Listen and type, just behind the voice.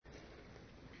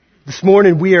This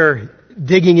morning we are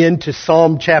digging into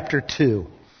Psalm chapter 2.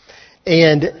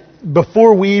 And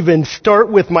before we even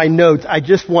start with my notes, I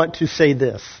just want to say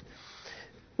this.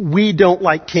 We don't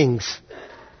like kings.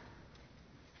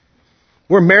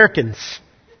 We're Americans.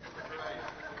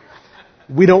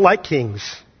 We don't like kings.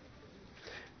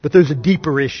 But there's a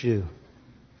deeper issue,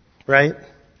 right?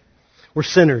 We're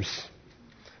sinners.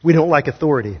 We don't like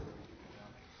authority.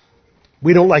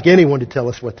 We don't like anyone to tell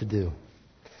us what to do.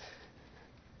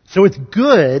 So it's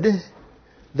good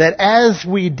that as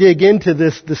we dig into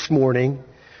this morning,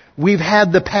 we've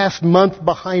had the past month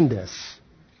behind us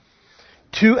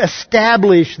to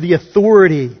establish the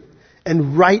authority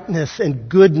and rightness and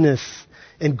goodness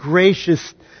and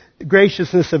graciousness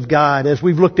of God as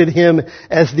we've looked at Him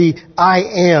as the I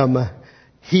am.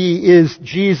 He is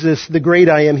Jesus, the great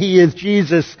I am. He is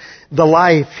Jesus, the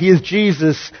life. He is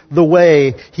Jesus, the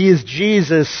way. He is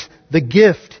Jesus, the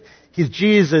gift. He's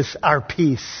Jesus, our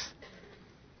peace.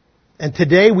 And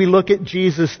today we look at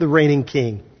Jesus, the reigning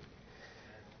King.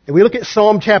 And we look at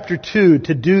Psalm chapter 2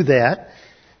 to do that.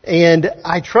 And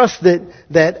I trust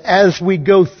that as we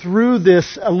go through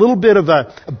this, a little bit of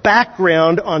a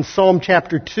background on Psalm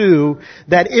chapter 2,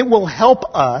 that it will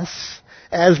help us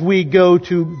as we go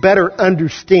to better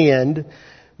understand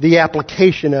the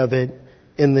application of it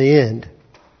in the end.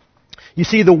 You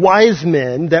see, the wise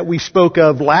men that we spoke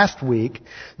of last week,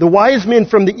 the wise men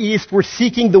from the east were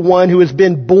seeking the one who has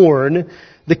been born,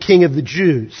 the King of the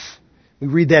Jews. We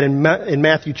read that in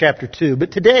Matthew chapter 2.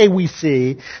 But today we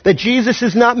see that Jesus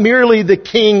is not merely the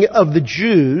King of the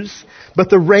Jews, but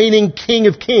the reigning King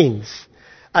of Kings,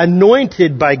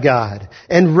 anointed by God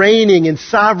and reigning in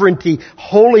sovereignty,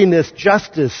 holiness,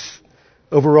 justice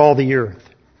over all the earth.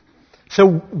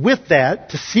 So with that,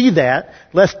 to see that,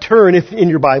 let's turn, if in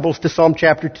your Bibles, to Psalm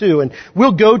chapter 2. And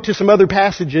we'll go to some other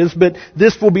passages, but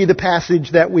this will be the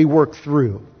passage that we work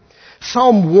through.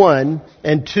 Psalm 1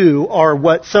 and 2 are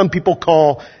what some people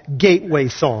call gateway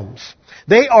psalms.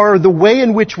 They are the way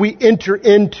in which we enter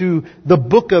into the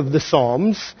book of the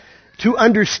Psalms to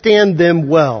understand them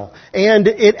well. And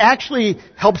it actually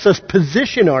helps us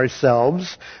position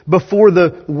ourselves before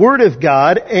the Word of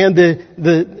God and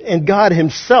and God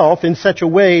Himself in such a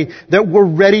way that we're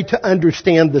ready to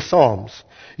understand the Psalms.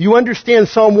 You understand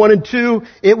Psalm 1 and 2,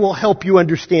 it will help you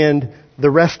understand the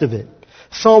rest of it.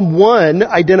 Psalm 1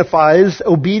 identifies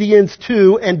obedience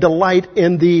to and delight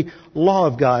in the law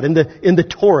of God, in the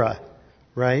Torah,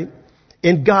 right?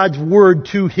 In God's Word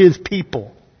to His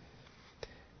people.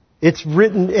 It's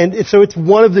written, and so it's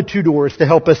one of the two doors to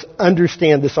help us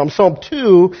understand this psalm. Psalm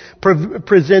 2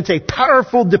 presents a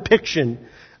powerful depiction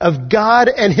of God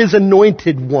and His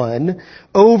anointed one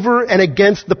over and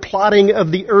against the plotting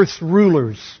of the earth's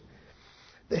rulers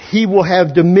that He will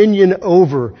have dominion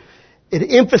over.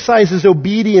 It emphasizes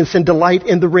obedience and delight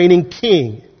in the reigning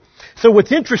King. So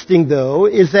what's interesting, though,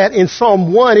 is that in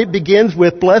Psalm 1 it begins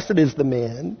with, "Blessed is the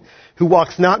man who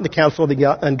walks not in the counsel of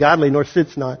the ungodly, nor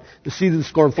sits not the seat of the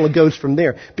scornful," and goes from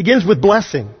there. Begins with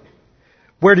blessing.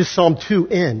 Where does Psalm 2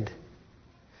 end?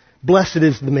 Blessed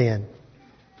is the man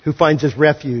who finds his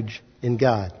refuge in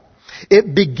God.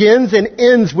 It begins and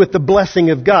ends with the blessing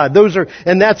of God.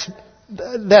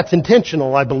 That's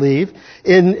intentional, I believe,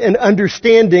 in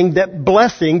understanding that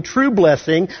blessing, true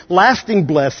blessing, lasting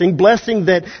blessing, blessing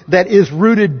that is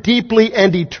rooted deeply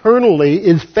and eternally,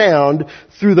 is found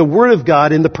through the Word of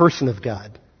God in the person of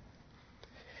God.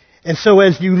 And so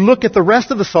as you look at the rest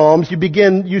of the Psalms,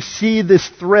 you see this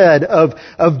thread of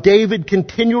David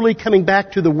continually coming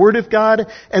back to the Word of God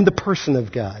and the person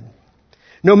of God.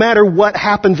 No matter what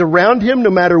happens around him,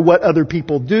 no matter what other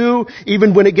people do,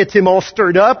 even when it gets him all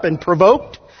stirred up and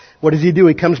provoked, what does he do?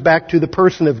 He comes back to the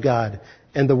person of God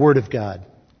and the Word of God.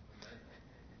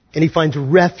 And he finds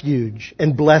refuge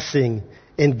and blessing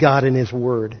in God and His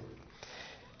Word.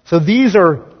 So these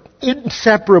are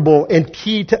inseparable and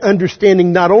key to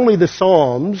understanding not only the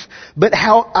Psalms, but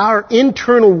how our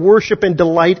internal worship and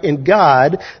delight in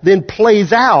God then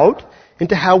plays out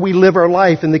into how we live our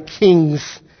life in the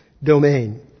King's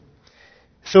domain.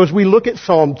 So as we look at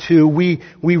Psalm 2,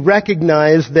 we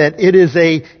recognize that it is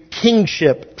a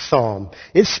kingship psalm.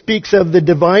 It speaks of the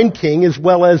divine king as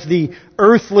well as the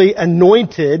earthly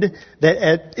anointed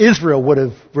that Israel would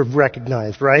have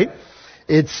recognized, right?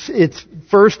 It's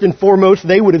first and foremost,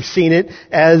 they would have seen it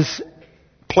as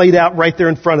played out right there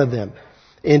in front of them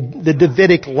in the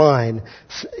Davidic line.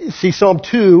 See, Psalm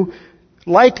 2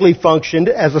 likely functioned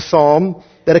as a psalm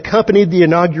that accompanied the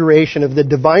inauguration of the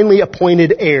divinely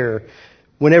appointed heir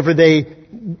whenever they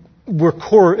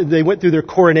went through their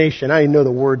coronation. I didn't know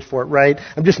the words for it, right?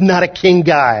 I'm just not a king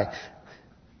guy.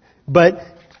 But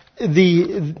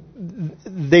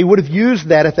they would have used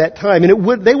that at that time,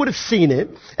 and they would have seen it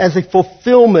as a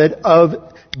fulfillment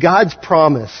of God's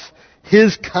promise,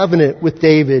 His covenant with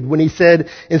David, when He said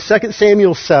in 2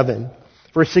 Samuel 7,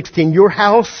 verse 16, "Your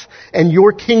house and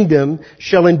your kingdom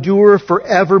shall endure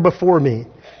forever before me.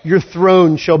 Your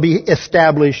throne shall be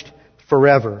established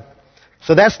forever."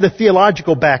 So that's the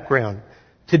theological background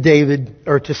to David,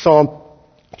 or to Psalm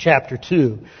chapter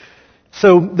 2.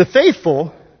 So the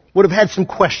faithful would have had some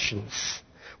questions.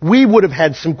 We would have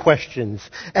had some questions.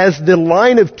 As the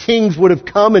line of kings would have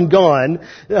come and gone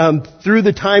through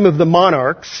the time of the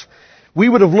monarchs, we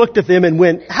would have looked at them and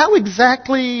went, how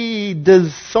exactly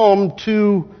does Psalm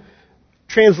 2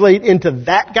 translate into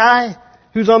that guy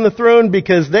who's on the throne?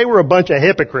 Because they were a bunch of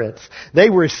hypocrites. They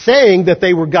were saying that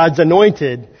they were God's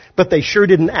anointed, but they sure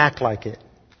didn't act like it.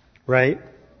 Right?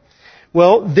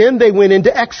 Well, then they went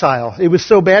into exile. It was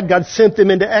so bad, God sent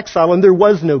them into exile, and there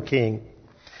was no king.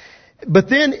 But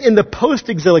then in the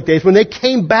post-exilic days, when they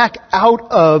came back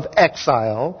out of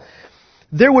exile,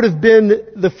 there would have been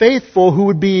the faithful who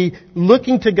would be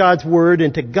looking to God's word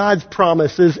and to God's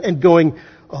promises and going,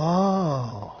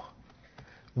 oh,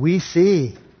 we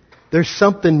see. There's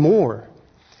something more.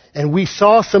 And we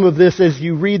saw some of this as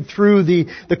you read through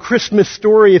the Christmas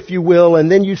story, if you will, and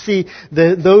then you see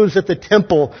those at the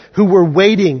temple who were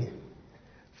waiting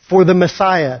for the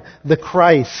Messiah, the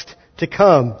Christ, to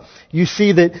come. You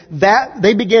see that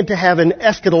they began to have an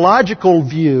eschatological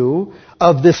view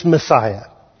of this Messiah.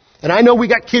 And I know we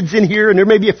got kids in here, and there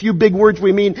may be a few big words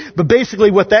we mean, but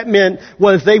basically what that meant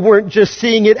was they weren't just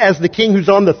seeing it as the king who's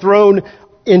on the throne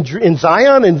in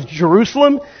Zion and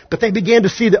Jerusalem, but they began to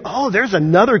see that, oh, there's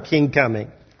another king coming.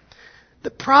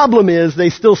 The problem is they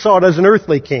still saw it as an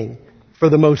earthly king for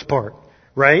the most part,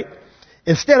 right?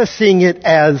 Instead of seeing it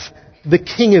as the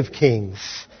King of Kings.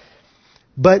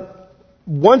 But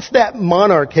once that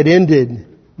monarchy ended,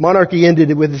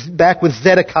 it was back with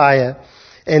Zedekiah,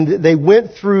 and they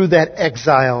went through that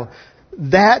exile,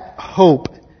 that hope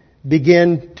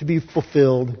began to be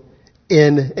fulfilled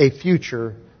in a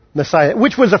future Messiah,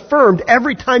 which was affirmed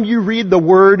every time you read the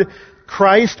word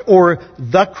Christ or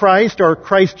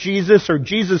Christ Jesus or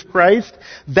Jesus Christ.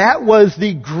 That was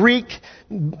the Greek,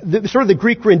 sort of the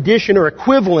Greek rendition or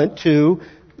equivalent to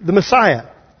the Messiah.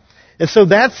 And so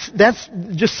that's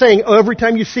just saying every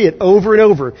time you see it over and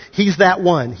over, He's that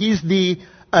one. He's the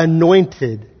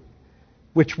anointed,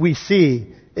 which we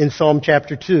see in Psalm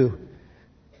chapter 2.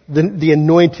 The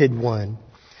anointed one.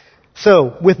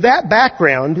 So, with that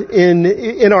background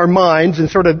in our minds and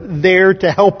sort of there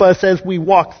to help us as we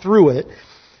walk through it,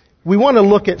 we want to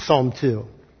look at Psalm 2.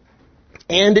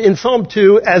 And in Psalm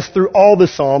 2, as through all the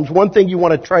Psalms, one thing you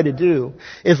want to try to do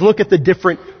is look at the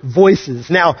different voices.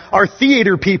 Now, our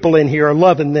theater people in here are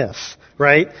loving this,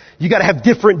 right? You got to have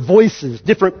different voices,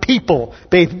 different people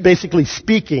basically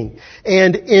speaking.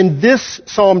 And in this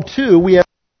Psalm 2, we have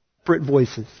separate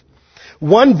voices.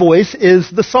 One voice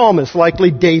is the psalmist, likely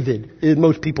David,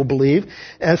 most people believe.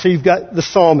 And so you've got the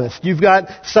psalmist. You've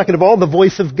got, second of all, the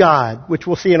voice of God, which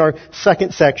we'll see in our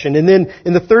second section. And then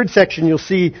in the third section you'll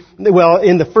see,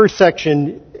 in the first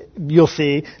section you'll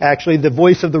see, actually, the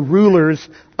voice of the rulers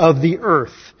of the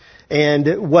earth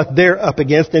and what they're up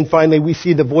against. And finally we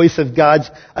see the voice of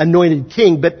God's anointed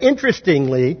king. But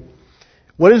interestingly,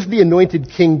 what does the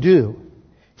anointed king do?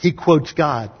 He quotes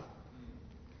God.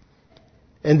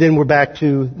 And then we're back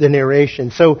to the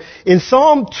narration. So in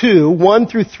Psalm 2, 1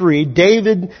 through 3,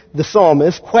 David, the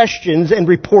psalmist, questions and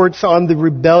reports on the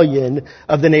rebellion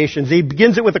of the nations. He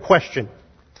begins it with a question.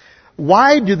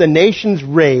 Why do the nations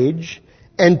rage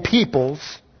and peoples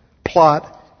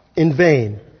plot in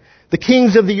vain? The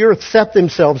kings of the earth set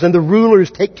themselves and the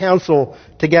rulers take counsel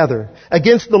together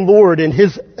against the Lord and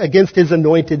against His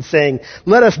anointed, saying,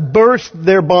 let us burst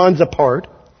their bonds apart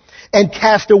and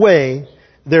cast away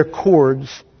their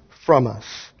cords from us.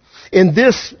 In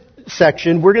this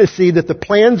section, we're going to see that the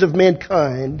plans of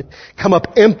mankind come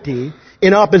up empty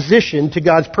in opposition to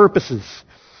God's purposes.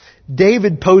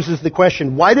 David poses the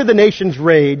question, why do the nations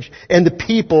rage and the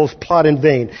peoples plot in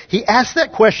vain? He asks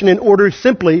that question in order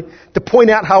simply to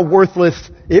point out how worthless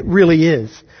it really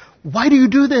is. Why do you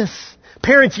do this?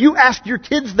 Parents, you ask your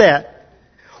kids that.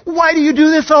 Why do you do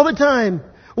this all the time?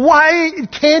 Why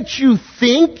can't you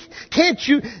think? Kids,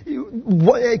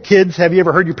 have you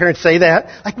ever heard your parents say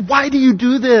that? Like, why do you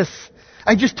do this?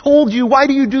 I just told you, why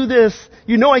do you do this?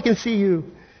 You know I can see you,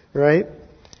 right?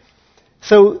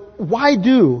 So, why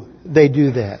do they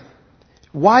do that?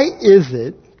 Why is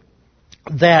it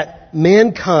that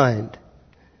mankind,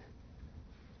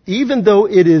 even though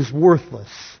it is worthless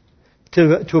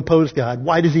to oppose God,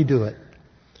 why does He do it?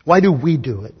 Why do we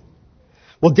do it?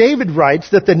 Well, David writes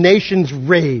that the nations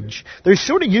rage. There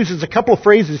sort of uses a couple of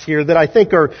phrases here that I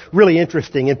think are really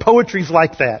interesting, and poetry's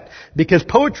like that. Because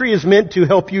poetry is meant to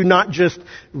help you not just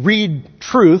read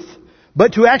truth,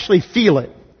 but to actually feel it,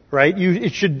 right?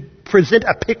 It should present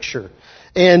a picture.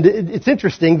 And it's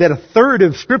interesting that a third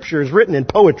of Scripture is written in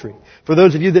poetry. For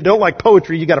those of you that don't like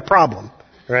poetry, you got a problem,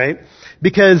 right?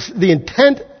 Because the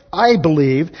intent, I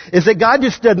believe, is that God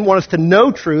just doesn't want us to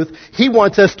know truth. He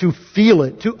wants us to feel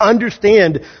it, to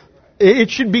understand. It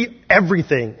should be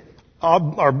everything.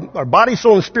 Our body,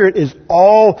 soul, and spirit is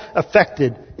all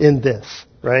affected in this,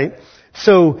 right?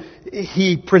 So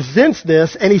he presents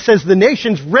this, and he says the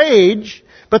nations rage,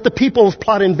 but the peoples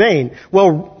plot in vain.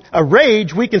 Well, a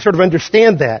rage, we can sort of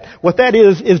understand that. What that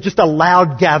is just a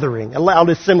loud gathering, a loud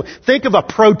assembly. Think of a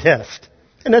protest.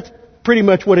 And that's pretty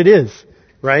much what it is,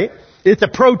 right? It's a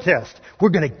protest. We're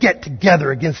going to get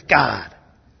together against God.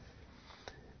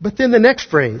 But then the next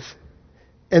phrase,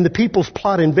 and the peoples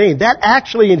plot in vain. That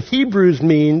actually in Hebrews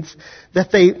means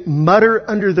that they mutter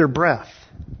under their breath.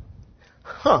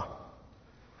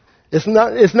 It's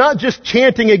not just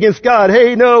chanting against God,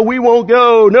 hey, no, we won't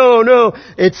go, no.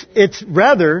 It's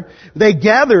rather, they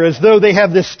gather as though they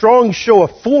have this strong show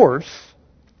of force,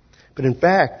 but in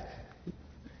fact,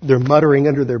 they're muttering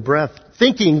under their breath,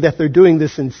 thinking that they're doing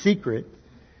this in secret,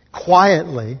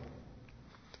 quietly.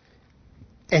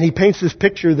 And he paints this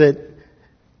picture that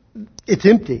it's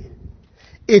empty.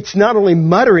 It's not only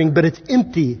muttering, but it's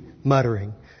empty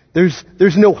muttering. There's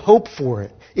no hope for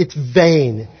it. It's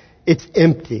vain. It's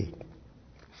empty.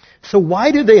 So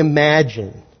why do they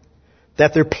imagine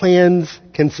that their plans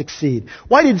can succeed?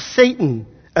 Why did Satan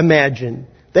imagine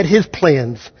that his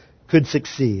plans could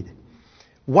succeed?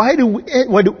 Why do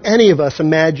any of us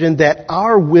imagine that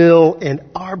our will and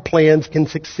our plans can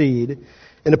succeed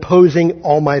in opposing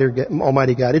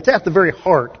Almighty God? It's at the very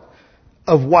heart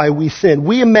of why we sin.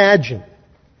 We imagine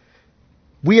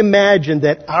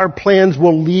that our plans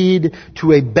will lead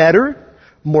to a better,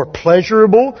 more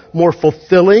pleasurable, more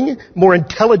fulfilling, more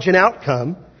intelligent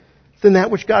outcome than that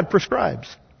which God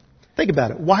prescribes. Think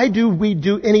about it. Why do we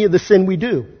do any of the sin we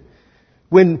do?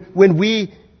 When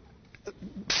we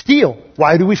steal,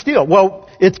 why do we steal? Well,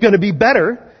 it's going to be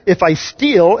better if I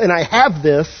steal and I have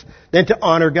this than to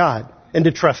honor God and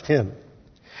to trust Him.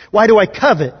 Why do I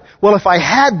covet? Well, if I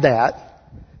had that,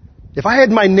 if I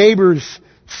had my neighbor's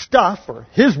stuff or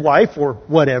his wife or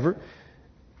whatever,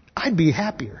 I'd be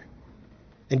happier.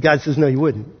 And God says, no, you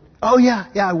wouldn't. Oh, yeah,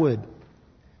 I would.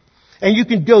 And you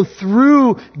can go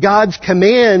through God's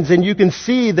commands and you can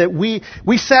see that we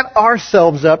set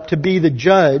ourselves up to be the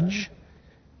judge,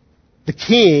 the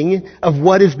king of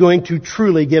what is going to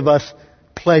truly give us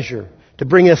pleasure, to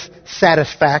bring us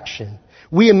satisfaction.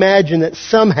 We imagine that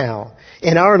somehow,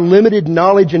 in our limited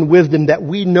knowledge and wisdom, that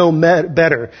we know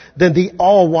better than the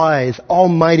all-wise,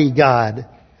 almighty God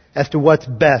as to what's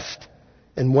best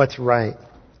and what's right.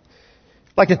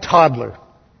 Like a toddler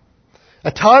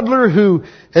who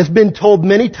has been told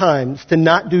many times to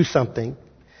not do something,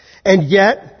 and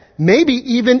yet, maybe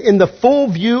even in the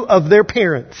full view of their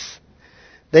parents,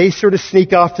 they sort of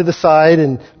sneak off to the side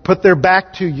and put their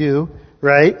back to you,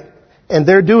 right? And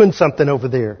they're doing something over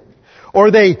there.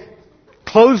 Or they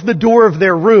close the door of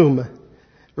their room,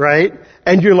 right?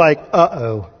 And you're like,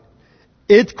 uh-oh,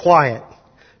 it's quiet.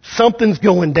 Something's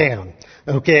going down.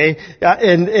 Okay?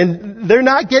 And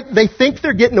they think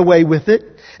they're getting away with it.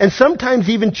 And sometimes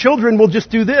even children will just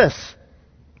do this.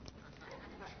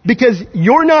 Because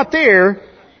you're not there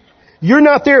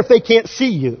if they can't see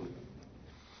you.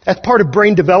 That's part of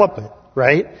brain development,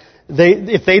 right?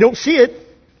 If they don't see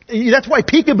it, that's why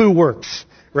peekaboo works,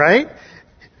 right?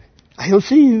 I don't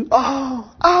see you.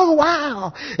 Oh,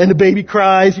 wow. And the baby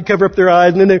cries, you cover up their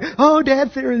eyes, and then they're, oh,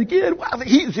 Dad's there again. Wow,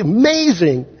 he's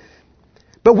amazing.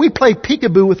 But we play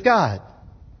peekaboo with God.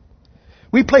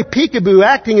 We play peekaboo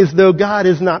acting as though God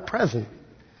is not present.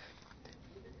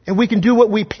 And we can do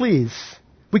what we please.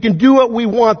 We can do what we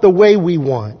want the way we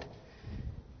want.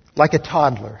 Like a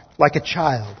toddler, like a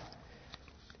child.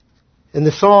 And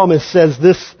the psalmist says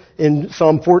this in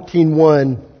Psalm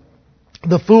 14:1.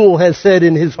 The fool has said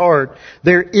in his heart,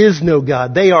 there is no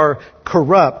God. They are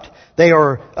corrupt. They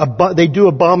do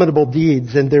abominable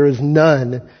deeds, and there is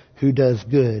none who does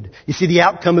good. You see, the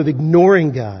outcome of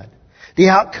ignoring God, the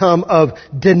outcome of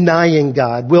denying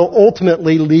God will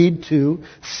ultimately lead to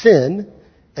sin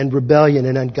and rebellion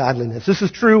and ungodliness. This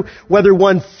is true whether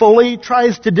one fully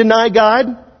tries to deny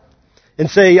God and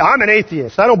say, I'm an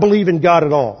atheist, I don't believe in God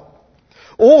at all.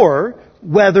 Or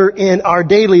whether in our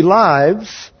daily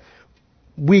lives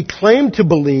we claim to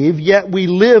believe, yet we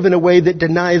live in a way that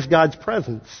denies God's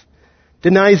presence,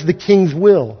 denies the King's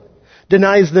will,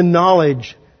 denies the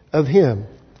knowledge of Him.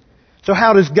 So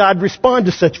how does God respond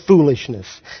to such foolishness?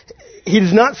 He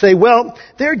does not say, well,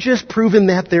 they're just proving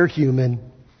that they're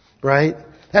human, right?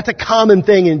 That's a common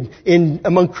thing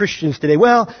among Christians today.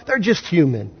 Well, they're just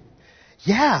human.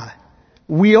 Yeah,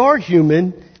 we are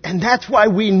human, and that's why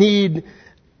we need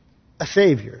a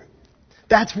Savior.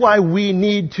 That's why we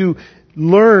need to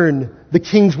learn the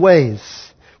King's ways.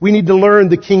 We need to learn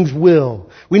the King's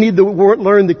will. We need to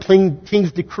learn the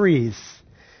King's decrees.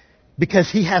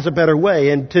 Because He has a better way.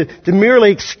 And to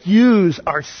merely excuse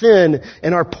our sin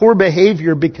and our poor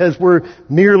behavior because we're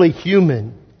merely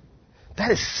human,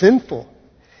 that is sinful.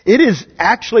 It is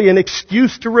actually an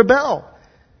excuse to rebel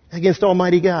against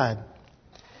Almighty God.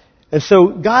 And so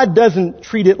God doesn't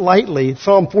treat it lightly.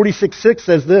 Psalm 46:6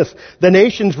 says this, the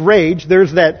nations rage.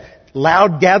 There's that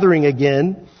loud gathering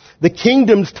again. The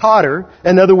kingdoms totter.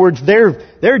 In other words,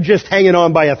 they're just hanging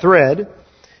on by a thread.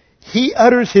 He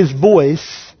utters His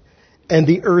voice and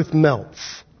the earth melts.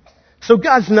 So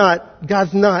God's not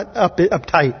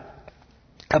uptight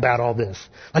about all this.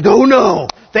 Like, oh no,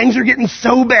 things are getting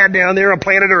so bad down there on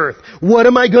planet Earth. What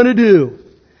am I going to do?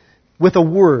 With a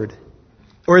word.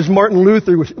 Or as Martin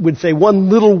Luther would say, one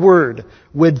little word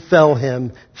would fell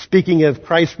him, speaking of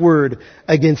Christ's word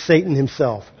against Satan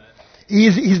himself.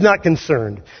 He's not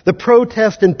concerned. The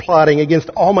protest and plotting against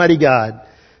Almighty God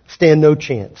stand no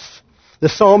chance. The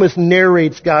psalmist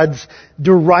narrates God's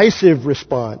derisive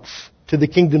response to the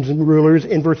kingdoms and rulers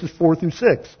in verses 4 through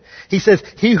 6. He says,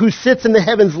 He who sits in the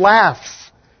heavens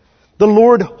laughs. The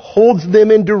Lord holds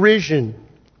them in derision.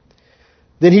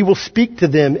 Then He will speak to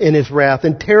them in His wrath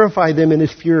and terrify them in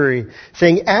His fury,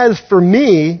 saying, as for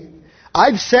me,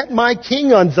 I've set my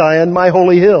king on Zion, my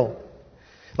holy hill.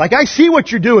 Like, I see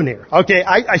what you're doing here. Okay,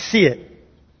 I see it.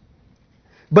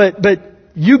 But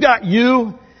you got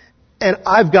you, and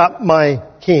I've got my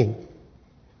king.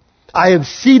 I have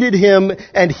seated Him,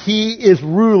 and He is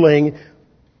ruling,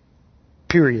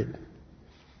 period.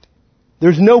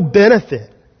 There's no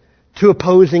benefit to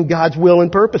opposing God's will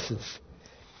and purposes.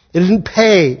 It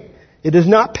does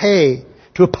not pay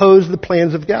to oppose the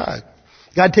plans of God.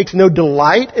 God takes no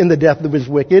delight in the death of His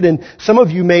wicked, and some of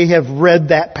you may have read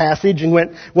that passage and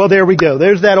went, well, there we go.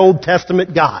 There's that Old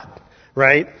Testament God,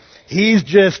 right? He's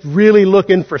just really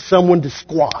looking for someone to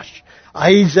squash.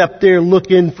 He's up there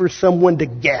looking for someone to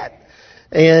get.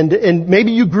 And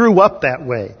maybe you grew up that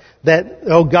way. That,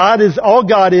 all God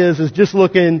is just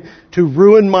looking to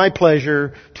ruin my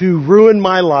pleasure, to ruin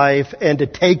my life, and to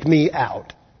take me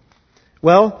out.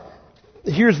 Well,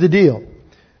 here's the deal.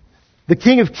 The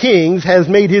King of Kings has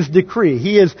made His decree.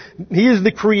 He is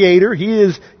the Creator. He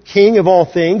is King of all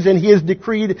things, and He has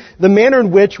decreed the manner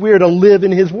in which we are to live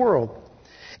in His world.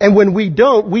 And when we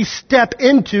don't, we step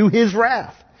into His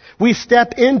wrath. We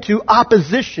step into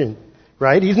opposition,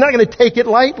 right? He's not going to take it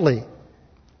lightly.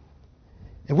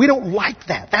 And we don't like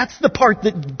that. That's the part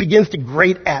that begins to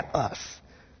grate at us,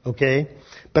 okay?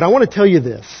 But I want to tell you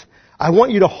this. I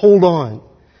want you to hold on,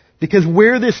 because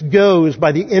where this goes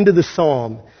by the end of the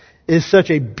psalm is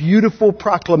such a beautiful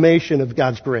proclamation of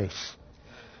God's grace.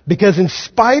 Because in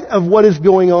spite of what is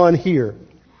going on here,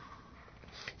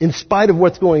 in spite of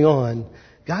what's going on,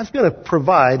 God's going to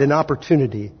provide an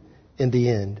opportunity in the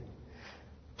end.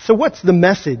 So what's the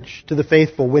message to the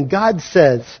faithful when God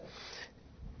says,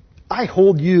 I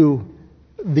hold you,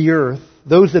 the earth,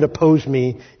 those that oppose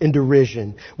me, in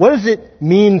derision? What does it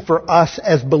mean for us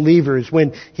as believers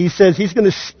when He says He's going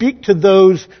to speak to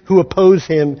those who oppose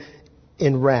Him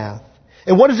in wrath?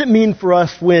 And what does it mean for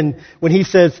us when He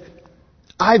says,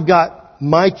 I've got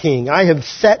my king, I have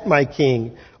set my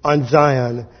king on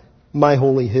Zion, my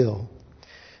holy hill?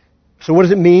 So what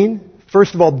does it mean?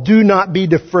 First of all, do not be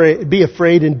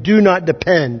afraid and do not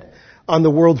depend on the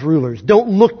world's rulers. Don't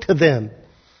look to them.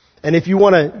 And if you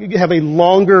want to have a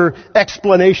longer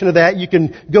explanation of that, you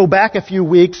can go back a few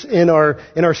weeks in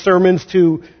our sermons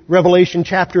to Revelation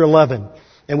chapter 11.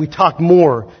 And we talk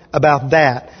more about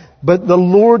that. But the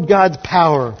Lord God's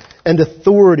power and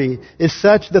authority is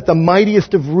such that the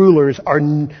mightiest of rulers are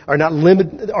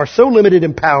so limited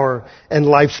in power and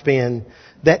lifespan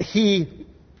that He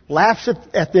laughs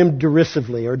at them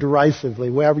derisively or derisively,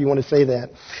 however you want to say that.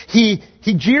 He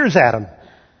jeers at them.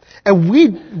 And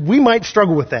we might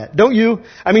struggle with that, don't you?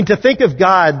 I mean, to think of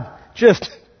God just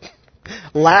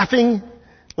laughing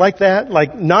like that,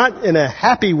 like not in a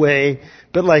happy way,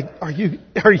 but like, are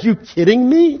you kidding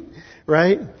me?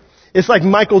 Right? It's like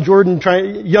Michael Jordan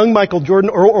young Michael Jordan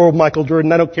or old Michael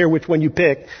Jordan, I don't care which one you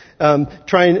pick, I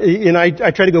try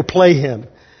to go play him.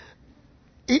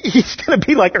 He's going to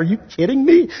be like, are you kidding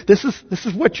me? This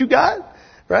is what you got?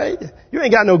 Right? You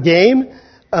ain't got no game.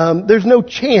 There's no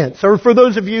chance. Or for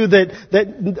those of you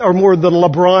that are more the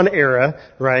LeBron era,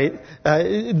 right?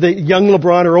 The young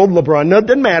LeBron or old LeBron, no, it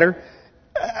doesn't matter.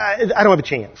 I don't have a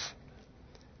chance.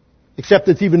 Except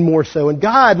it's even more so. And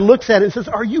God looks at it and says,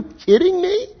 are you kidding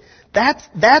me?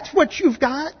 That's what you've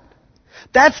got?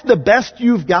 That's the best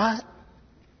you've got?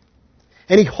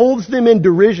 And He holds them in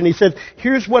derision. He says,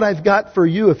 here's what I've got for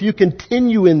you. If you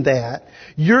continue in that,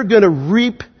 you're going to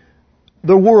reap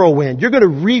the whirlwind. You're going to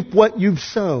reap what you've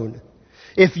sown.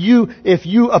 If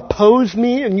you oppose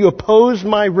me and you oppose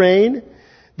my reign,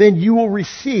 then you will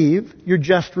receive your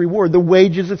just reward. The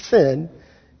wages of sin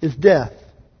is death.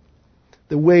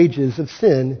 The wages of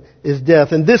sin is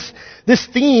death. And this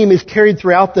theme is carried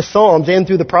throughout the Psalms and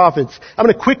through the prophets. I'm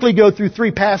going to quickly go through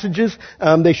 3 passages.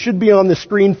 They should be on the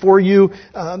screen for you.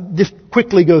 Just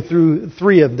quickly go through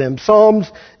 3 of them. Psalms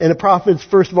and the prophets.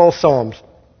 First of all, Psalms.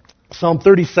 Psalm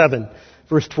 37,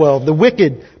 verse 12. The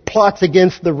wicked plots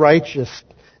against the righteous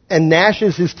and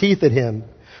gnashes his teeth at him.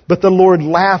 But the Lord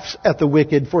laughs at the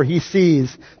wicked, for He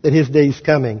sees that his day is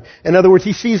coming. In other words,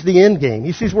 He sees the end game.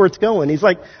 He sees where it's going. He's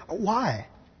like, why?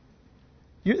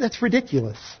 That's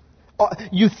ridiculous.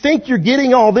 You think you're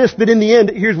getting all this, but in the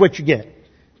end, here's what you get.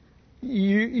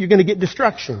 You're going to get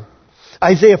destruction.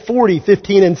 Isaiah 40,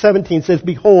 15 and 17 says,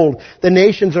 behold, the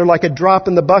nations are like a drop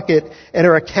in the bucket and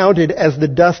are accounted as the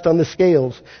dust on the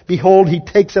scales. Behold, He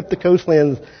takes up the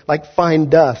coastlands like fine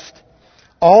dust.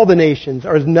 All the nations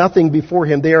are as nothing before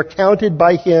Him. They are counted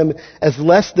by Him as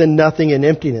less than nothing in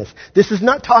emptiness. This is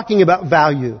not talking about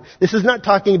value. This is not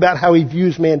talking about how He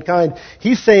views mankind.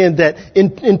 He's saying that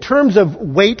in terms of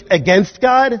weight against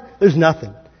God, there's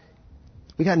nothing.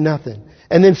 We got nothing.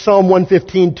 And then Psalm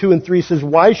 115, 2 and 3 says,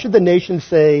 why should the nations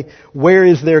say, where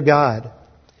is their God?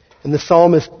 And the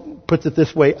psalmist puts it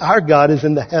this way, our God is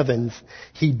in the heavens.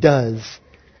 He does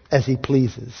as He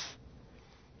pleases.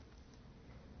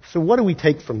 So what do we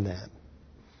take from that?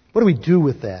 What do we do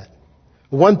with that?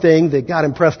 One thing that God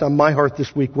impressed on my heart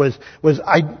this week was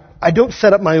I don't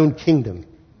set up my own kingdom.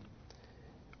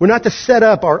 We're not to set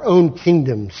up our own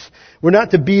kingdoms. We're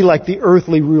not to be like the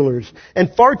earthly rulers.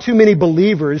 And far too many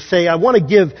believers say, I want to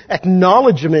give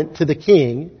acknowledgement to the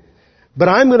king, but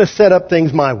I'm going to set up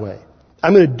things my way.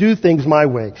 I'm going to do things my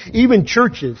way. Even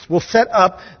churches will set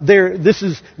up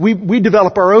we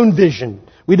develop our own vision.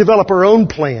 We develop our own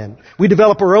plan. We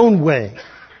develop our own way.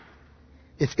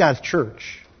 It's God's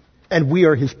church. And we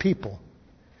are His people.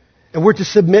 And we're to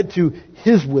submit to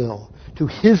His will, to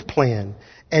His plan,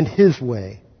 and His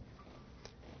way.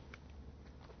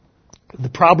 The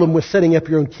problem with setting up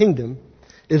your own kingdom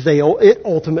is it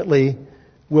ultimately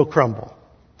will crumble.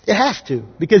 It has to,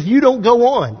 because you don't go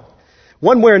on.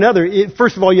 One way or another,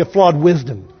 first of all, you have flawed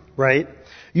wisdom, right?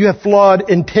 You have flawed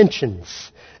intentions.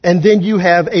 And then you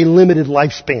have a limited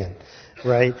lifespan,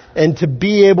 right? And to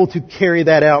be able to carry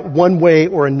that out one way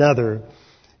or another,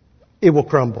 it will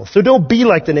crumble. So don't be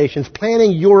like the nations,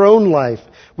 planning your own life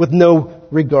with no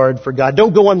regard for God.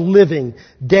 Don't go on living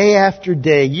day after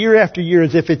day, year after year,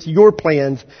 as if it's your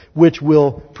plans which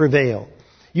will prevail.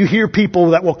 You hear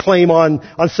people that will claim on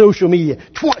social media,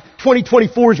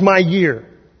 2024 is my year.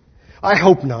 I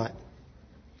hope not.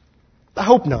 I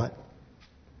hope not.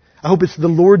 I hope it's the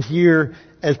Lord's year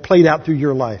as played out through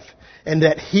your life. And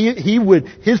that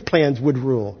His plans would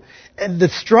rule. And the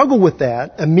struggle with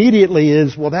that immediately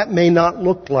is, well, that may not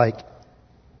look like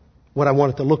what I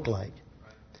want it to look like.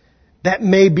 That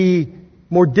may be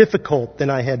more difficult than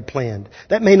I had planned.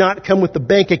 That may not come with the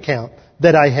bank account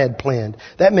that I had planned.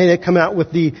 That may not come out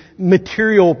with the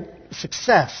material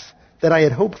success that I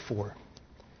had hoped for.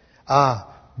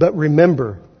 But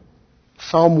remember,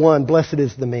 Psalm 1, blessed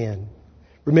is the man.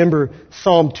 Remember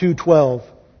Psalm 2:12,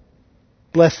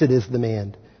 blessed is the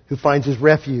man who finds his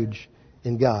refuge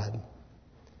in God.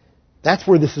 That's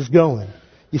where this is going.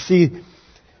 You see,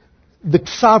 the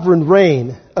sovereign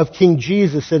reign of King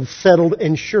Jesus is settled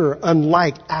and sure,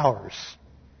 unlike ours.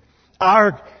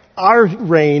 Our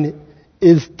reign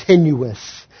is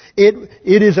tenuous. It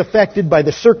is affected by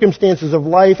the circumstances of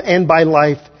life and by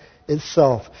life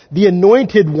itself. The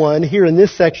anointed one here in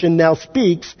this section now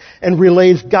speaks and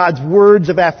relays God's words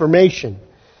of affirmation.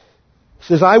 He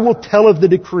says, I will tell of the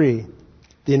decree,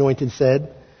 the anointed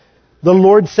said. The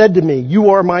Lord said to me, you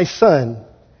are my son.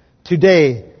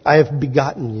 Today I have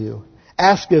begotten you.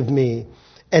 Ask of me,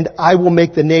 and I will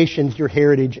make the nations your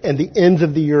heritage and the ends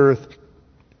of the earth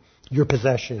your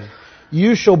possession.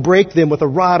 You shall break them with a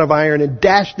rod of iron and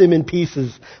dash them in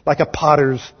pieces like a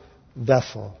potter's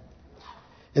vessel.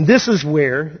 And this is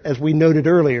where, as we noted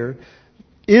earlier,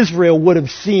 Israel would have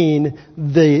seen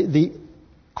the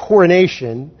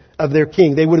coronation of their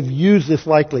king. They would have used this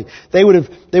likely. They would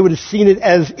have seen it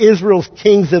as Israel's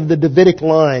kings of the Davidic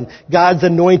line, God's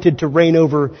anointed to reign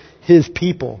over his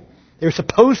people. They're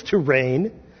supposed to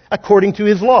reign according to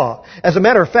his law. As a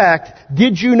matter of fact,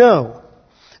 did you know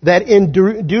that in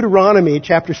Deuteronomy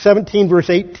chapter 17 verse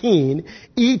 18,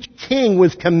 each king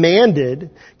was commanded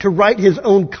to write his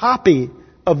own copy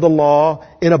of the law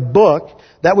in a book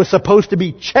that was supposed to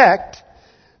be checked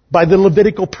by the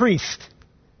Levitical priest?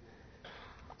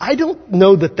 I don't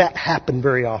know that happened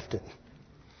very often,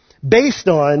 based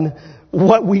on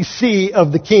what we see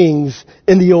of the kings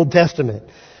in the Old Testament.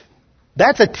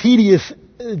 That's a tedious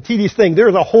thing.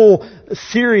 There's a whole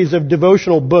series of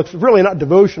devotional books, really not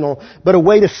devotional, but a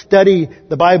way to study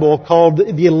the Bible called the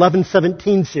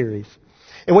 1117 series.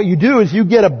 And what you do is you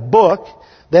get a book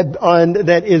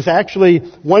that is actually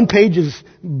one page is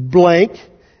blank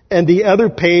and the other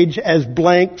page as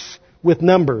blanks with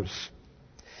numbers.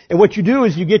 And what you do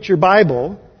is you get your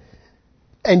Bible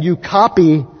and you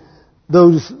copy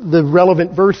the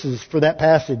relevant verses for that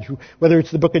passage, whether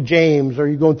it's the book of James or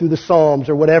you're going through the Psalms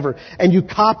or whatever, and you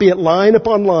copy it line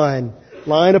upon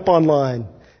line,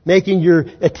 making your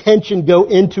attention go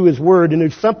into his word. And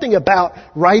there's something about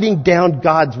writing down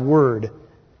God's word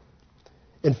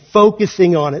and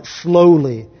focusing on it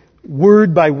slowly,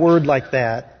 word by word like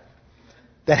that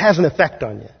has an effect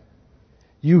on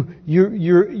you.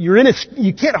 You're in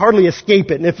you can't hardly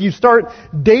escape it. And if you start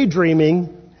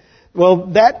daydreaming, well,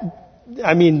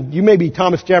 you may be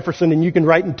Thomas Jefferson and you can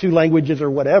write in 2 languages or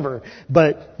whatever,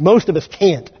 but most of us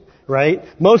can't, right?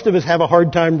 Most of us have a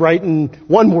hard time writing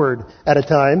one word at a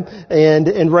time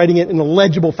and writing it in a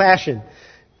legible fashion.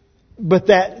 But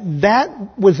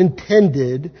that was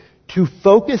intended to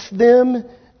focus them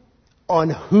on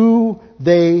who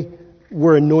they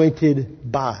were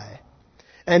anointed by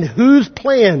and whose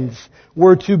plans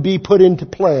were to be put into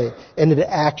play and into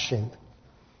action.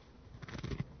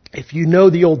 If you know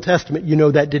the Old Testament, you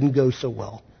know that didn't go so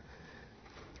well.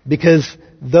 Because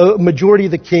the majority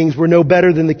of the kings were no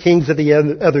better than the kings of the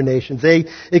other nations. They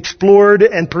explored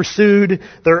and pursued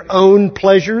their own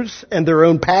pleasures and their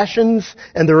own passions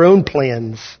and their own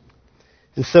plans.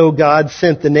 And so God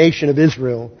sent the nation of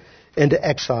Israel into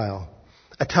exile,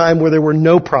 a time where there were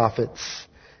no prophets,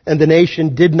 and the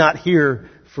nation did not hear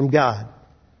from God.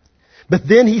 But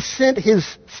then he sent his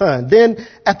son. Then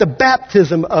at the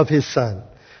baptism of his son,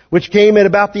 which came at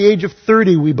about the age of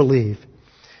 30, we believe.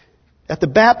 At the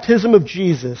baptism of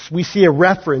Jesus, we see a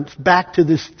reference back to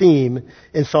this theme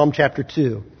in Psalm chapter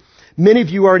 2. Many of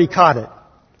you already caught it,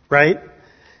 right?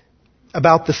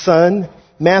 About the Son.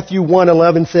 Matthew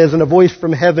 1:11 says, "And a voice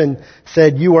from heaven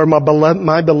said, 'You are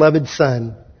my beloved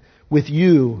Son. With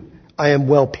you I am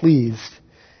well pleased.'"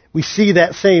 We see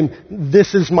that same,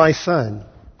 "This is my Son.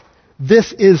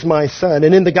 This is my Son."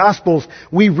 And in the Gospels,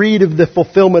 we read of the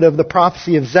fulfillment of the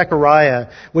prophecy of Zechariah,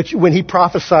 when he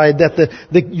prophesied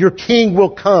that your king will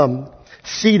come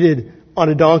seated on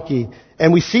a donkey.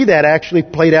 And we see that actually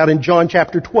played out in John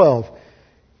chapter 12,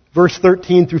 verse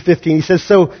 13 through 15. He says,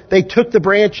 "So they took the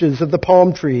branches of the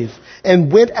palm trees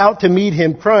and went out to meet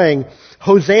him, crying,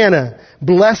 'Hosanna,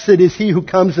 blessed is he who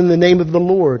comes in the name of the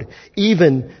Lord,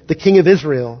 even the King of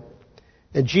Israel.'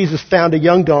 And Jesus found a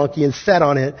young donkey and sat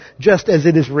on it, just as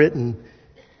it is written."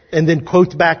 And then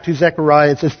quotes back to Zechariah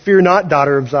and says, "Fear not,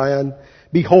 daughter of Zion.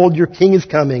 Behold, your king is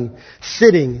coming,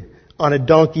 sitting on a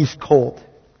donkey's colt."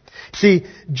 See,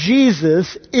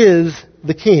 Jesus is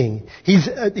the king.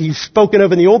 He's spoken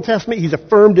of in the Old Testament. He's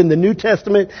affirmed in the New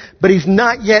Testament, but he's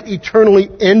not yet eternally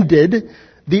ended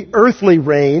the earthly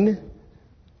reign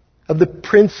of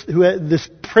this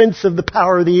prince of the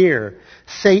power of the air,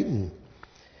 Satan.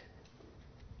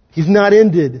 He's not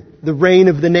ended the reign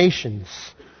of the nations.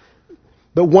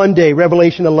 But one day,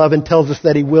 Revelation 11 tells us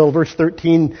that he will. Verse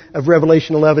 13 of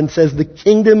Revelation 11 says, "The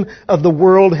kingdom of the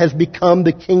world has become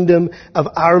the kingdom of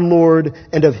our Lord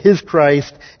and of his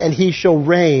Christ, and he shall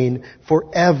reign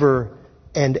forever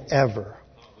and ever."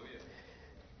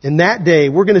 In that day,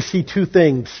 we're going to see 2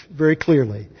 things very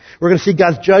clearly. We're going to see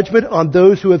God's judgment on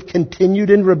those who have continued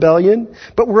in rebellion,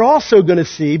 but we're also going to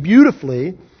see,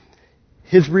 beautifully,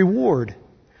 his reward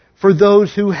for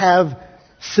those who have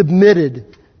submitted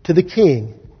to the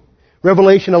king.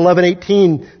 Revelation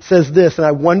 11:18 says this, and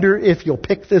I wonder if you'll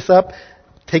pick this up,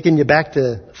 taking you back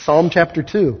to Psalm chapter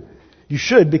 2. You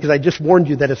should, because I just warned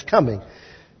you that it's coming.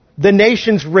 "The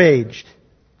nations raged."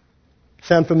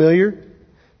 Sound familiar?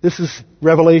 This is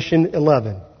Revelation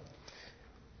 11.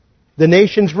 "The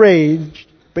nations raged,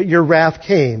 but your wrath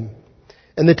came,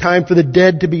 and the time for the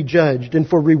dead to be judged, and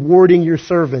for rewarding your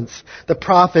servants, the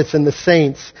prophets and the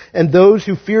saints, and those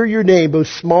who fear your name, both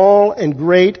small and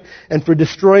great, and for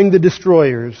destroying the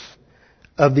destroyers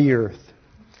of the earth.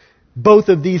 Both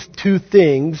of these two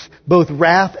things, both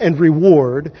wrath and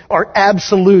reward, are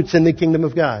absolutes in the kingdom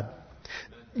of God.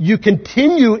 You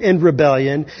continue in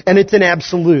rebellion, and it's an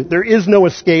absolute. There is no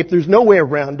escape. There's no way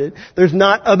around it. There's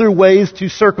not other ways to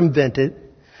circumvent it.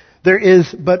 There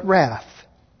is but wrath.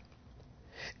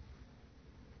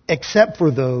 Except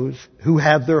for those who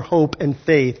have their hope and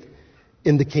faith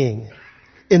in the King,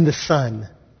 in the Son.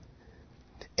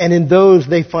 And in those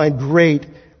they find great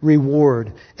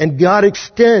reward. And God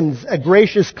extends a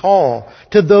gracious call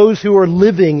to those who are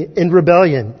living in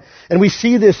rebellion. And we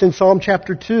see this in Psalm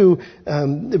chapter 2,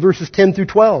 verses 10 through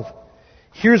 12.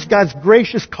 Here's God's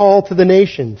gracious call to the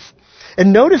nations.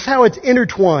 And notice how it's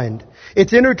intertwined.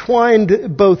 It's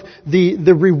intertwined both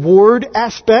the reward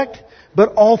aspect,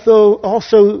 but also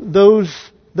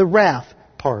the wrath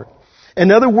part. In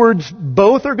other words,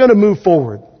 both are going to move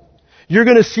forward. You're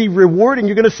going to see reward and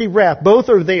you're going to see wrath. Both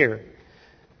are there.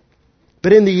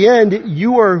 But in the end,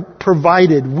 we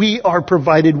are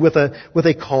provided with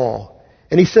a call.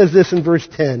 And he says this in verse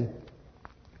 10.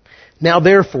 Now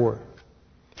therefore,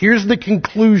 here's the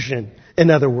conclusion, in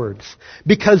other words.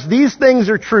 Because these things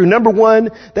are true. Number one,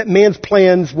 that man's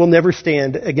plans will never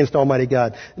stand against Almighty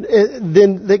God.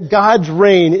 Then that God's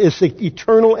reign is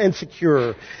eternal and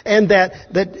secure. And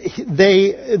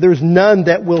there's none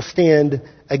that will stand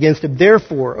against him.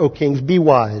 Therefore, O kings, be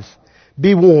wise.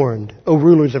 Be warned, O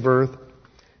rulers of earth.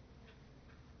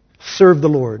 Serve the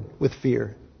Lord with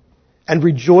fear, and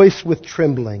rejoice with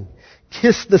trembling.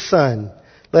 Kiss the Son,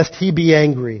 lest he be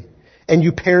angry, and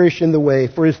you perish in the way,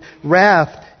 for his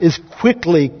wrath is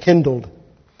quickly kindled.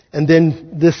 And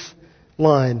then this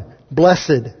line,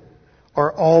 blessed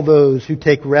are all those who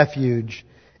take refuge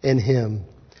in him.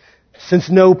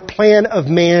 Since no plan of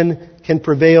man can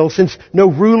prevail, since no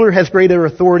ruler has greater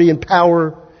authority and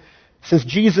power, since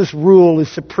Jesus' rule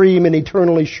is supreme and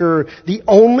eternally sure, the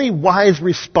only wise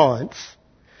response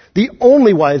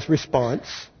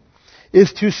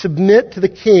is to submit to the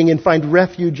King and find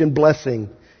refuge and blessing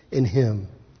in him.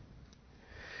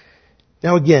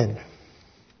 Now again,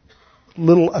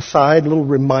 little aside, little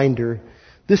reminder.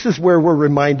 This is where we're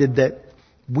reminded that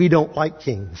we don't like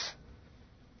kings.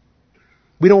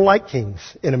 We don't like kings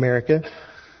in America.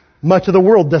 Much of the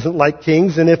world doesn't like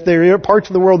kings, and if there are parts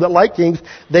of the world that like kings,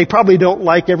 they probably don't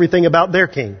like everything about their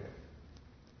king.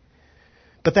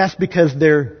 But that's because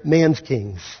they're man's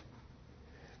kings.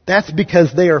 That's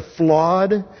because they are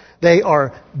flawed. They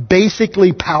are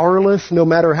basically powerless, no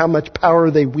matter how much power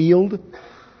they wield.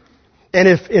 And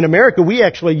if in America we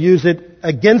actually use it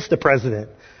against the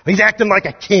president, he's acting like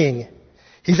a king.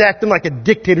 He's acting like a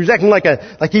dictator. He's acting like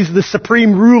he's the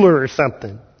supreme ruler or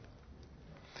something.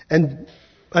 And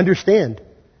understand,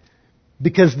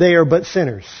 because they are but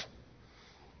sinners.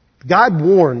 God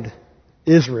warned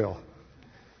Israel,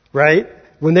 right?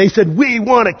 When they said, we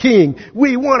want a king,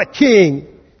 we want a king.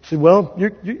 He said, well,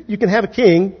 you can have a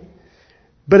king,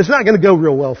 but it's not going to go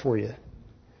real well for you.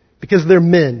 Because they're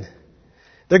men.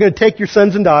 They're going to take your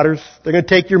sons and daughters. They're going to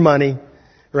take your money,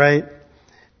 right?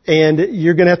 And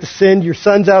you're going to have to send your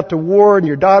sons out to war and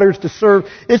your daughters to serve.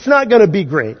 It's not going to be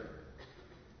great.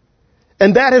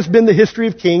 And that has been the history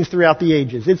of kings throughout the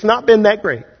ages. It's not been that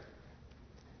great.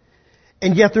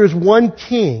 And yet there's one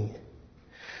king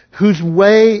whose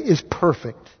way is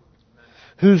perfect,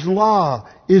 whose law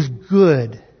is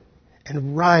good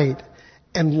and right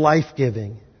and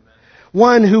life-giving.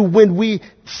 One who, when we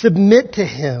submit to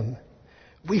him,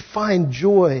 we find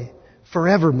joy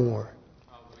forevermore.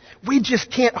 We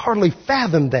just can't hardly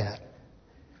fathom that.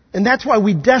 And that's why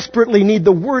we desperately need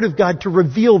the Word of God to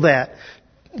reveal that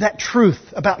truth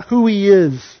about who he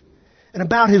is and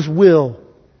about his will.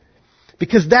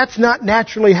 Because that's not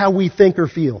naturally how we think or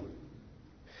feel.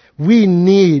 We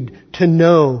need to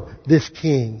know this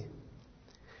King.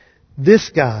 This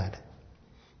God,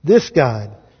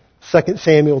 2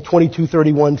 Samuel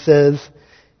 22:31 says,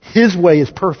 his way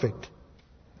is perfect.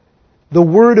 The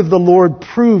word of the Lord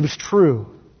proves true,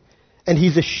 and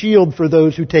he's a shield for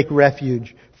those who take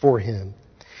refuge for him.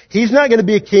 He's not going to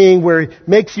be a king where he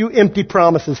makes you empty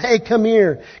promises. Hey, come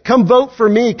here. Come vote for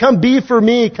me. Come be for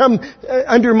me. Come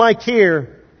under my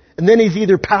care. And then he's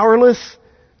either powerless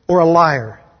or a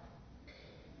liar.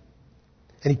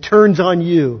 And he turns on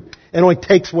you and only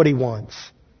takes what he wants.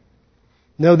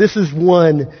 No, this is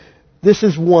one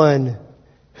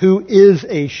who is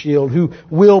a shield, who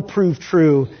will prove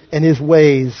true, and his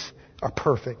ways are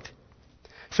perfect.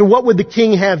 So what would the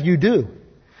king have you do?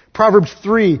 Proverbs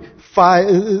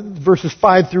verses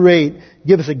 5 through 8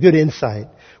 give us a good insight.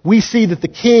 We see that the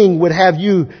king would have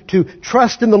you to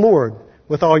trust in the Lord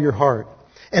with all your heart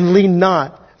and lean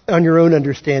not on your own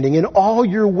understanding. In all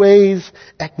your ways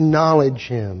acknowledge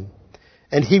him,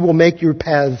 and he will make your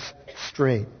paths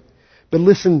straight. But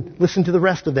listen to the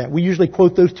rest of that. We usually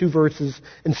quote those two verses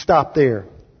and stop there.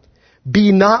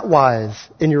 Be not wise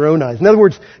in your own eyes. In other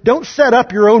words, don't set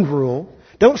up your own rule.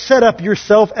 Don't set up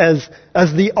yourself as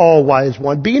the all-wise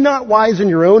one. Be not wise in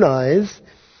your own eyes.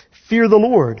 Fear the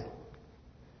Lord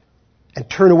and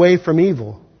turn away from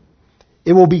evil.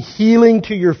 It will be healing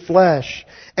to your flesh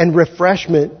and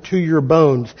refreshment to your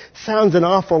bones. Sounds an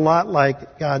awful lot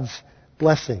like God's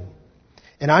blessing.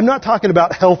 And I'm not talking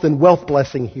about health and wealth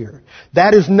blessing here.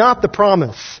 That is not the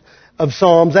promise of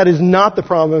Psalms. That is not the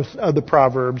promise of the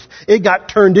Proverbs. It got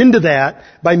turned into that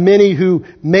by many who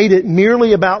made it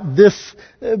merely about this,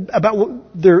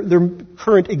 about their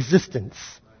current existence.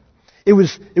 It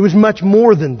was much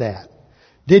more than that.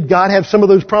 Did God have some of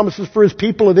those promises for His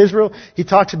people of Israel? He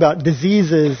talks about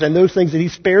diseases and those things that He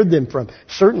spared them from.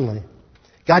 Certainly.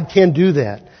 God can do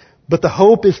that. But the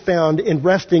hope is found in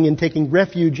resting and taking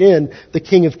refuge in the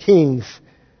King of Kings.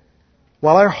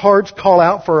 While our hearts call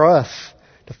out for us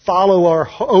to follow our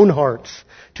own hearts,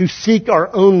 to seek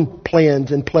our own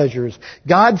plans and pleasures,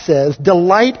 God says,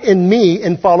 delight in me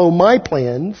and follow my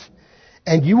plans,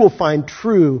 and you will find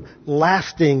true,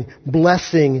 lasting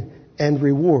blessing and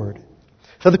reward.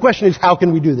 So the question is, how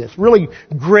can we do this? Really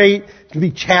great to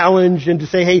be challenged and to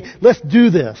say, hey, let's do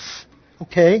this.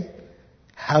 Okay?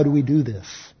 How do we do this?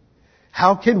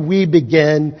 How can we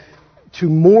begin to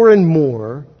more and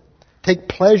more take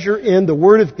pleasure in the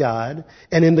Word of God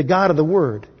and in the God of the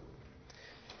Word?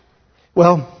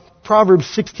 Well, Proverbs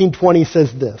 16:20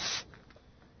 says this.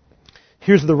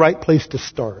 Here's the right place to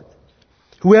start.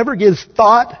 Whoever gives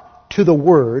thought to the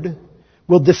Word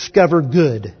will discover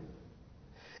good.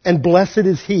 And blessed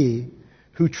is he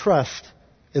who trusts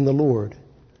in the Lord.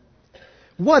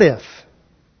 What if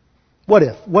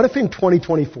in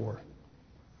 2024,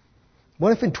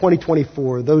 what if in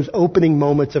 2024, those opening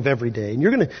moments of every day,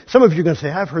 and some of you are going to say,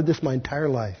 I've heard this my entire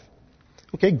life.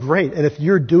 Okay, great. And if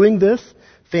you're doing this,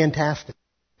 fantastic.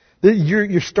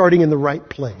 You're starting in the right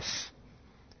place.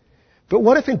 But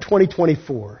what if in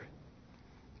 2024,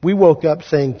 we woke up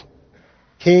saying,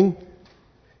 King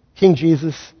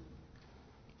Jesus,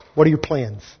 what are your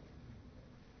plans?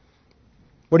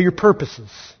 What are your purposes?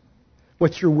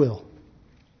 What's your will?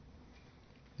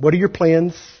 What are your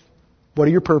plans? What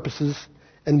are your purposes?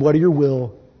 And what are your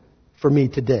will for me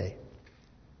today?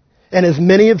 And as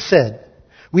many have said,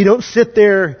 we don't sit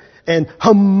there and I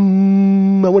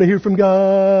want to hear from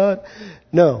God.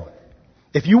 No.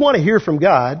 If you want to hear from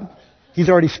God, He's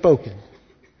already spoken.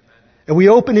 And we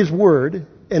open His Word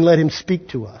and let Him speak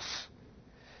to us.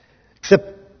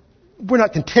 Except we're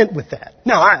not content with that.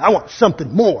 No, I want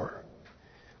something more.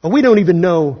 But we don't even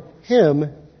know Him,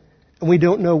 and we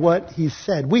don't know what He's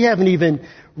said. We haven't even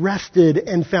rested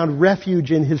and found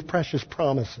refuge in His precious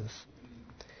promises.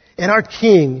 And our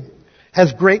King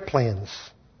has great plans.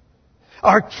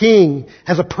 Our King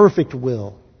has a perfect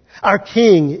will. Our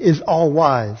King is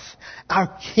all-wise.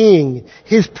 Our King,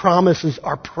 His promises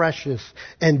are precious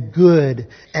and good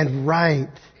and right.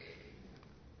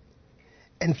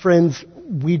 And friends,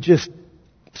 we just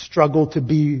struggle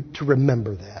to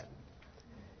remember that.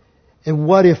 And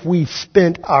what if we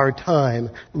spent our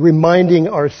time reminding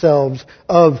ourselves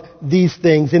of these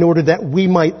things in order that we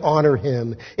might honor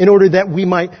Him, in order that we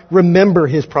might remember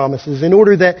His promises, in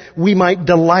order that we might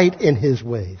delight in His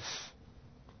ways?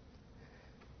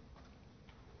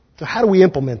 So how do we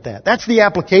implement that? That's the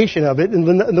application of it.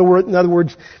 In other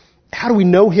words, how do we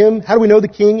know Him? How do we know the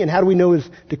King? And how do we know His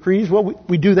decrees? Well,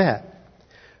 we do that.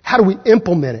 How do we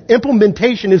implement it?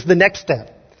 Implementation is the next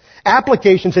step.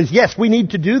 Application says, yes, we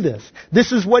need to do this.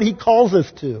 This is what He calls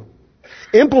us to.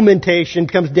 Implementation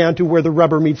comes down to where the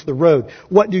rubber meets the road.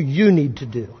 What do you need to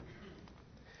do?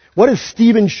 What does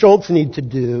Stephen Schultz need to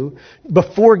do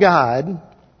before God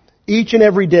each and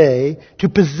every day to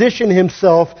position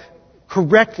himself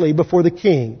correctly before the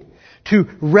King, to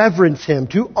reverence Him,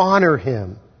 to honor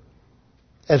Him,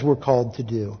 as we're called to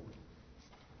do?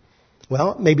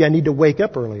 Well, maybe I need to wake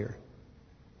up earlier.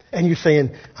 And you're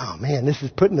saying, oh man, this is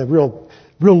putting a real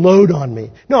load on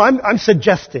me. No, I'm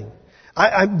suggesting.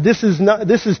 This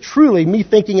is truly me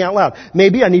thinking out loud.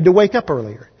 Maybe I need to wake up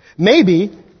earlier.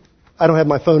 Maybe, I don't have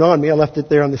my phone on me, I left it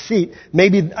there on the seat.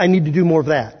 Maybe I need to do more of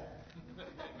that.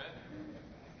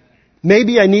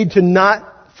 Maybe I need to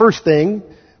not, first thing,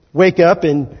 wake up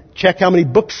and check how many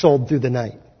books sold through the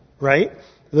night. Right?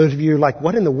 Those of you are like,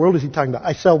 what in the world is he talking about?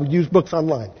 I sell used books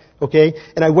online. Okay?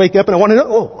 And I wake up and I want to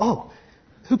know,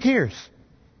 who cares?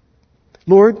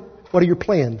 Lord, what are your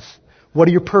plans? What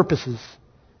are your purposes?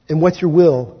 And what's your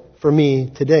will for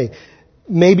me today?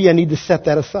 Maybe I need to set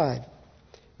that aside.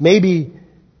 Maybe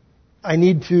I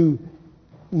need to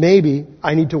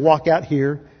walk out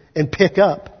here and pick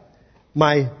up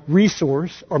my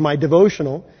resource or my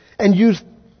devotional and use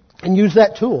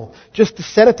that tool just to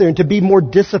set it there and to be more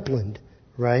disciplined,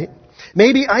 right?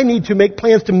 Maybe I need to make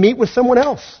plans to meet with someone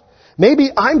else. Maybe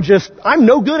I'm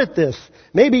no good at this.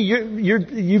 Maybe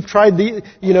you've tried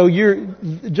you're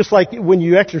just like when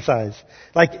you exercise.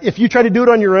 Like if you try to do it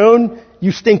on your own,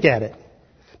 you stink at it.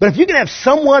 But if you can have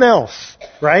someone else,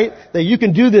 right, that you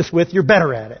can do this with, you're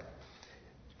better at it.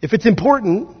 If it's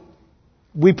important,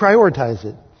 we prioritize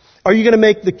it. Are you going to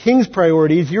make the king's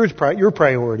priorities your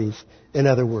priorities, in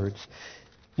other words?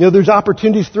 There's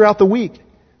opportunities throughout the week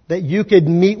that you could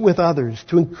meet with others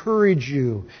to encourage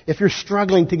you. If you're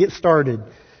struggling to get started,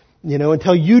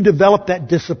 until you develop that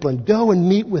discipline, go and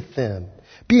meet with them.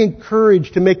 Be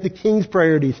encouraged to make the king's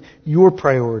priorities your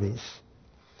priorities.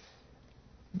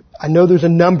 I know there's a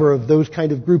number of those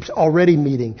kind of groups already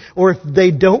meeting. Or if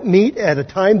they don't meet at a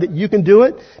time that you can do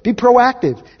it, be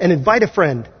proactive and invite a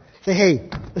friend. Say, hey,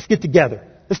 let's get together.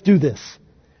 Let's do this.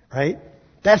 Right?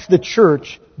 That's the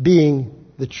church being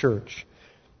the church.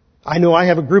 I know I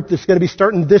have a group that's going to be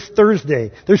starting this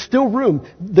Thursday. There's still room.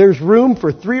 There's room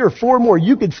for 3 or 4 more.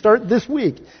 You could start this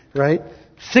week, right?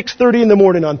 6:30 in the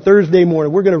morning on Thursday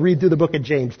morning. We're going to read through the book of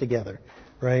James together,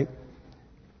 right?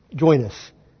 Join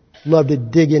us. Love to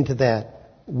dig into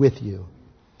that with you.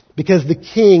 Because the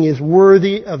King is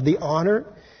worthy of the honor.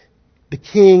 The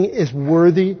King is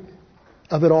worthy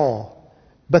of it all.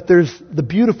 But there's the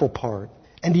beautiful part.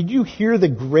 And did you hear the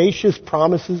gracious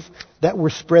promises that were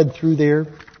spread through there?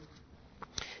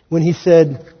 When he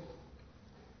said,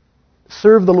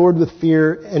 serve the Lord with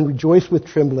fear and rejoice with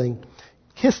trembling.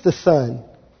 Kiss the Son,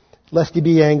 lest he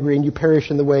be angry and you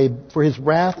perish in the way, for his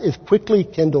wrath is quickly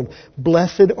kindled.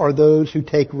 Blessed are those who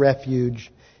take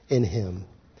refuge in him.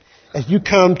 As you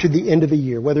come to the end of the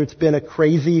year, whether it's been a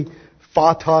crazy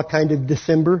Fatah kind of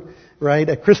December, right?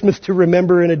 A Christmas to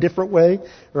remember in a different way,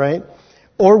 right?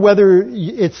 Or whether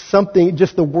it's something,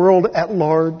 just the world at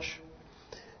large,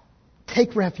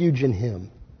 take refuge in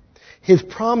him. His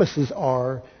promises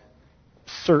are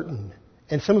certain.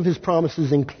 And some of his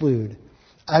promises include,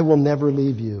 I will never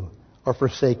leave you or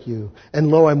forsake you. And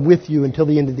lo, I'm with you until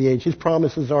the end of the age. His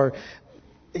promises are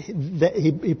that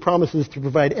he promises to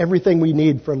provide everything we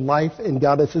need for life and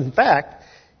godliness. In fact,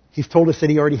 he's told us that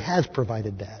he already has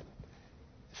provided that.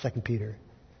 2 Peter.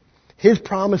 His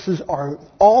promises are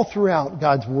all throughout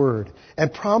God's Word,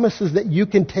 and promises that you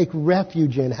can take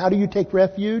refuge in. How do you take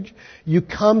refuge? You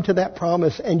come to that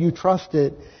promise and you trust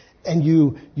it and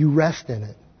you rest in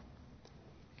it.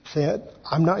 Say,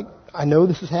 I know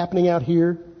this is happening out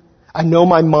here. I know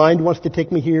my mind wants to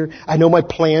take me here. I know my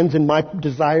plans and my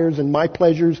desires and my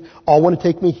pleasures all want to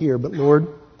take me here. But Lord,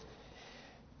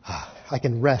 I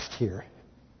can rest here.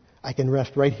 I can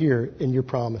rest right here in your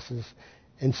promises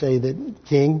and say that,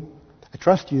 King, I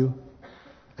trust you.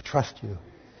 I trust you.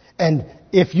 And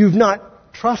if you've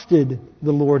not trusted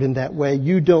the Lord in that way,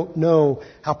 you don't know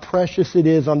how precious it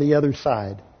is on the other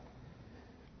side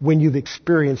when you've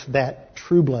experienced that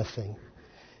true blessing.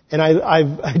 And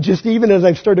I just, even as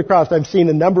I've started across, I've seen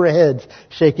a number of heads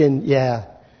shaking, yeah.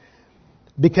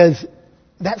 Because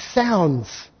that sounds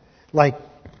like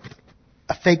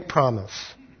a fake promise.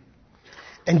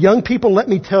 And young people, let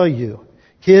me tell you,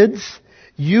 kids,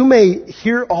 you may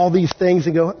hear all these things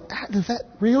and go, does that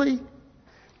really?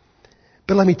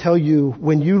 But let me tell you,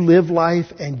 when you live life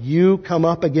and you come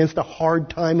up against a hard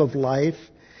time of life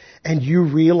and you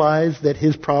realize that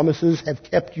his promises have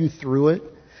kept you through it,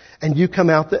 and you come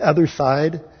out the other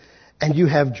side and you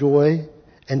have joy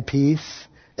and peace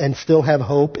and still have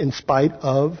hope in spite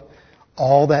of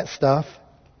all that stuff,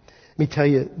 let me tell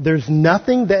you, there's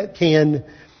nothing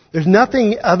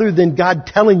other than God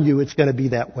telling you it's going to be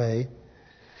that way,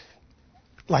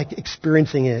 like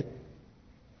experiencing it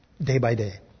day by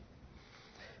day.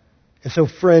 And so,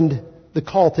 friend, the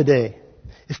call today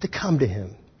is to come to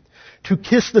him. To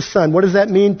kiss the Son. What does that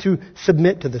mean? To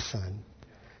submit to the Son.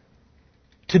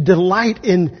 To delight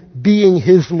in being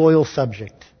his loyal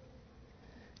subject.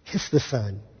 Kiss the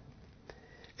Son.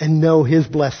 And know his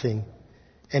blessing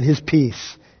and his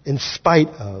peace in spite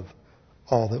of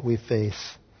all that we face.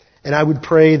 And I would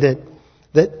pray that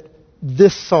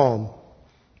this psalm,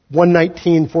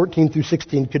 119, 14 through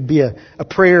 16, could be a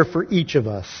prayer for each of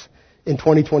us in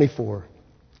 2024.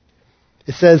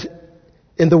 It says,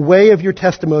 in the way of your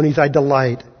testimonies I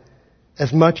delight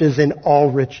as much as in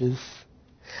all riches.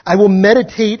 I will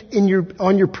meditate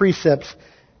on your precepts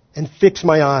and fix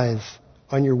my eyes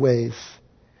on your ways.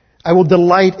 I will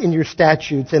delight in your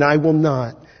statutes, and I will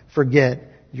not forget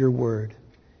your word.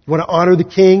 You want to honor the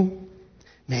King?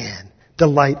 Man,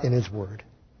 delight in his word.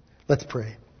 Let's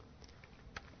pray.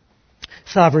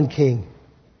 Sovereign King,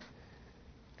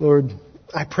 Lord,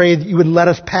 I pray that you would let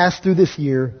us pass through this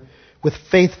year with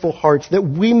faithful hearts, that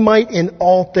we might in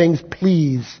all things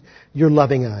please your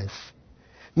loving eyes.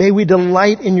 May we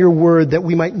delight in your word, that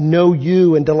we might know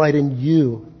you and delight in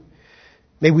you.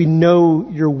 May we know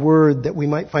your word, that we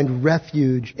might find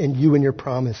refuge in you and your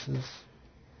promises.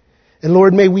 And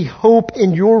Lord, may we hope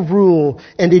in your rule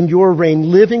and in your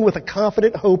reign, living with a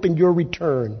confident hope in your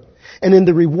return and in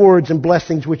the rewards and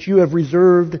blessings which you have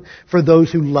reserved for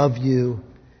those who love you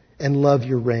and love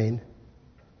your reign.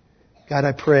 God,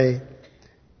 I pray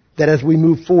that as we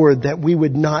move forward, that we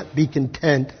would not be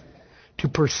content to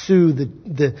pursue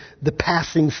the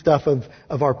passing stuff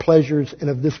of our pleasures and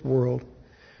of this world,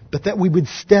 but that we would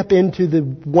step into the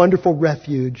wonderful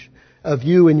refuge of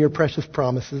you and your precious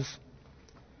promises.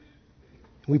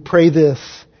 We pray this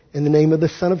in the name of the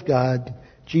Son of God,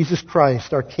 Jesus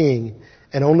Christ, our King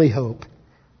and only hope.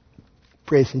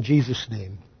 Praise in Jesus'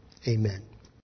 name. Amen.